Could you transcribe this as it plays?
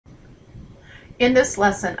In this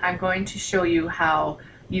lesson, I'm going to show you how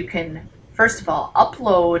you can, first of all,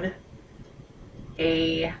 upload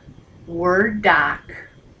a Word doc,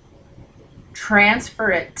 transfer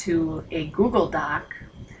it to a Google Doc,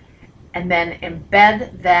 and then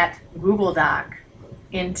embed that Google Doc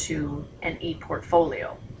into an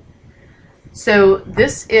ePortfolio. So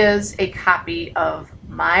this is a copy of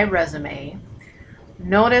my resume.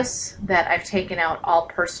 Notice that I've taken out all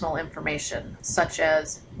personal information, such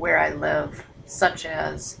as where I live, such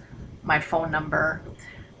as my phone number.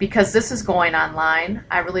 Because this is going online,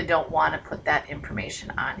 I really don't want to put that information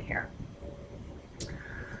on here.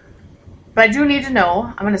 But I do need to know,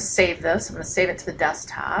 I'm going to save this. I'm going to save it to the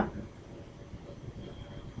desktop.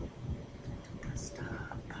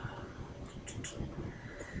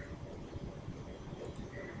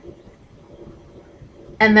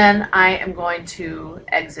 And then I am going to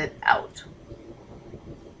exit out.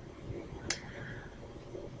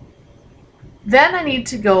 Then I need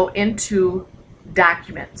to go into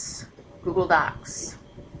Documents, Google Docs.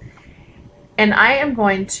 And I am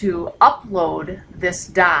going to upload this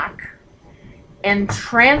doc and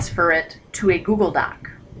transfer it to a Google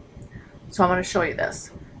Doc. So I'm going to show you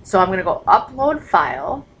this. So I'm going to go Upload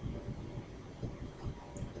File.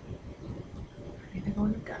 I need to go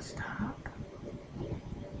to Desktop.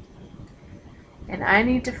 And I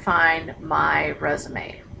need to find my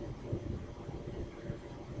resume.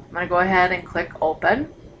 I'm going to go ahead and click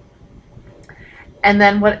Open. And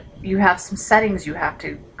then what you have some settings you have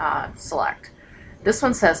to select. This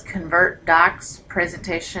one says Convert Docs,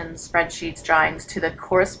 Presentations, Spreadsheets, Drawings to the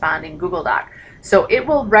corresponding Google Doc. So it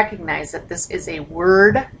will recognize that this is a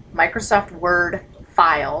Word, Microsoft Word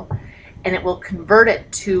file, and it will convert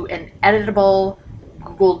it to an editable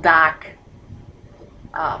Google Doc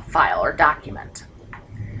file or document.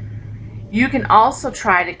 You can also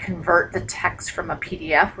try to convert the text from a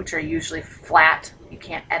PDF, which are usually flat. You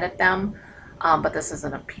can't edit them, but this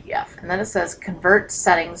isn't a PDF. And then it says Convert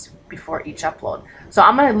Settings before each upload. So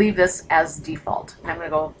I'm going to leave this as default. And I'm going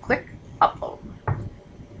to go click Upload.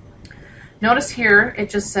 Notice here it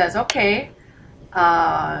just says, okay,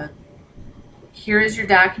 here is your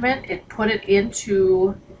document. It put it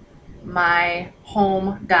into my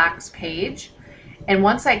Home Docs page. And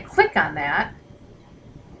once I click on that,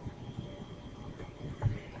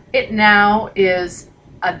 it now is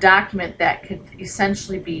a document that could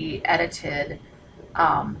essentially be edited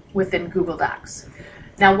within Google Docs.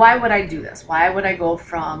 Now, why would I do this? Why would I go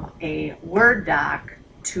from a Word doc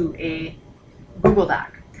to a Google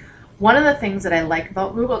Doc? One of the things that I like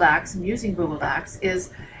about Google Docs and using Google Docs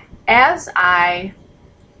is as I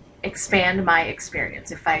expand my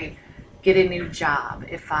experience, if I get a new job,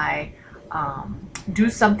 if I do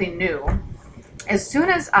something new, as soon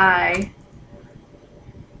as I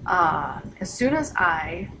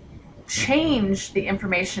change the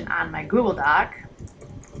information on my Google Doc,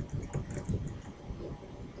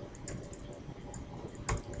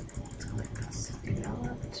 let's go like this,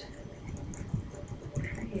 developed,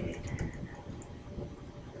 created,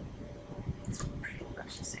 it's pretty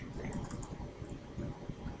much the same thing.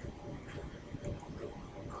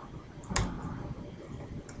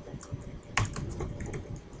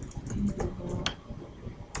 Google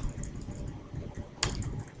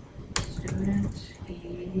Student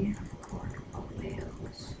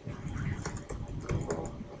ePortfolios,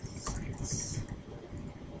 Google Sites.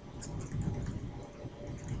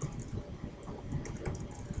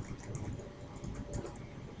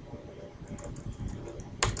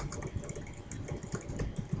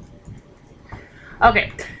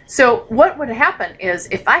 Okay, so what would happen is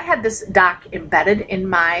if I had this doc embedded in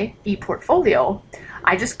my ePortfolio,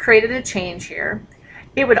 I just created a change here,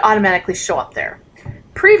 it would automatically show up there.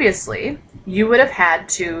 Previously, you would have had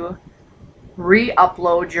to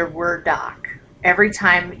re-upload your Word doc every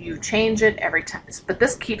time you change it, but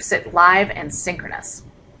this keeps it live and synchronous.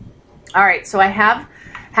 All right, so I have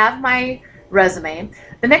my resume.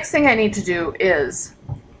 The next thing I need to do is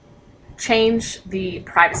change the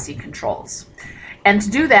privacy controls. And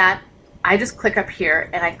to do that, I just click up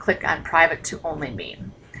here and I click on Private to Only Me.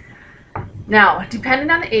 Now,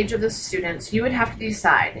 depending on the age of the students, you would have to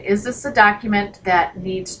decide, is this a document that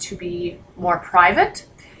needs to be more private?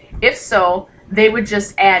 If so, they would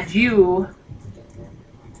just add you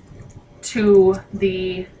to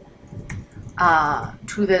the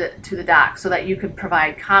doc so that you could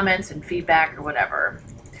provide comments and feedback or whatever.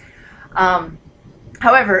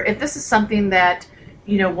 However, if this is something that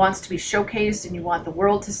wants to be showcased and you want the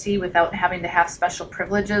world to see without having to have special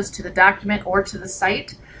privileges to the document or to the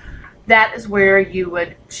site, that is where you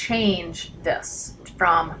would change this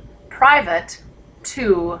from private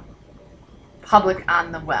to public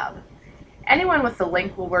on the web. Anyone with the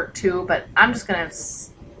link will work too, but I'm just going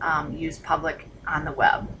to use public on the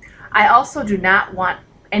web. I also do not want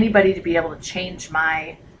anybody to be able to change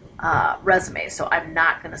my resume, so I'm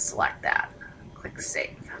not going to select that. Click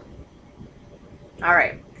Save. All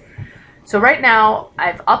right. So right now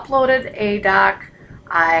I've uploaded a doc,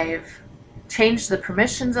 I've changed the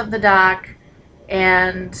permissions of the doc,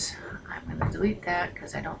 and I'm going to delete that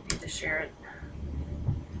because I don't need to share it.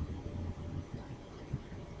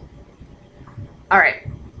 All right.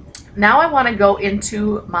 Now I want to go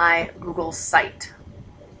into my Google site.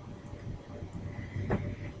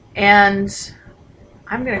 And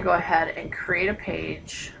I'm going to go ahead and create a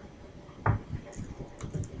page.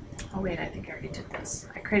 Oh wait, I think I already did this.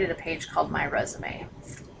 I created a page called My Resume.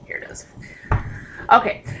 Here it is.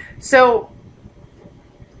 Okay, so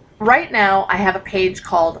right now I have a page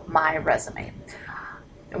called My Resume,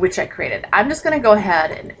 which I created. I'm just going to go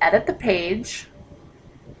ahead and edit the page.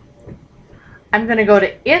 I'm going to go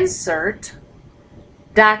to Insert,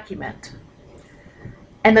 Document.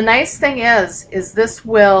 And the nice thing is this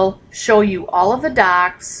will show you all of the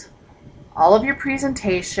docs, all of your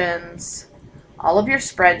presentations, all of your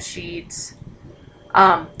spreadsheets,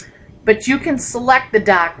 but you can select the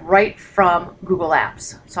doc right from Google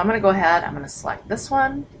Apps. So I'm going to go ahead, I'm going to select this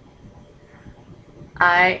one.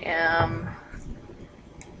 I am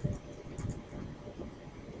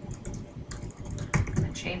going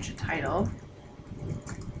to change the title.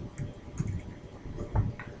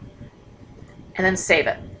 And then save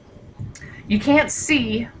it. You can't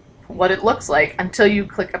see what it looks like until you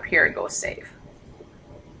click up here and go save.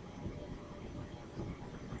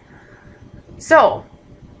 So,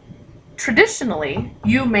 traditionally,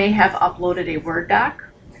 you may have uploaded a Word doc.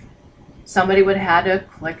 Somebody would have had to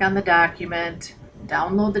click on the document,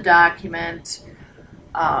 download the document,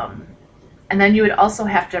 and then you would also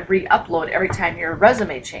have to re-upload every time your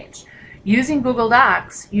resume changed. Using Google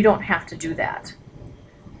Docs, you don't have to do that.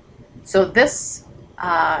 So this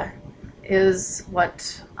is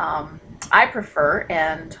what I prefer,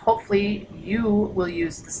 and hopefully you will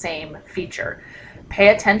use the same feature. Pay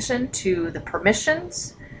attention to the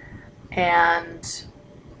permissions, and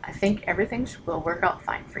I think everything will work out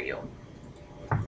fine for you.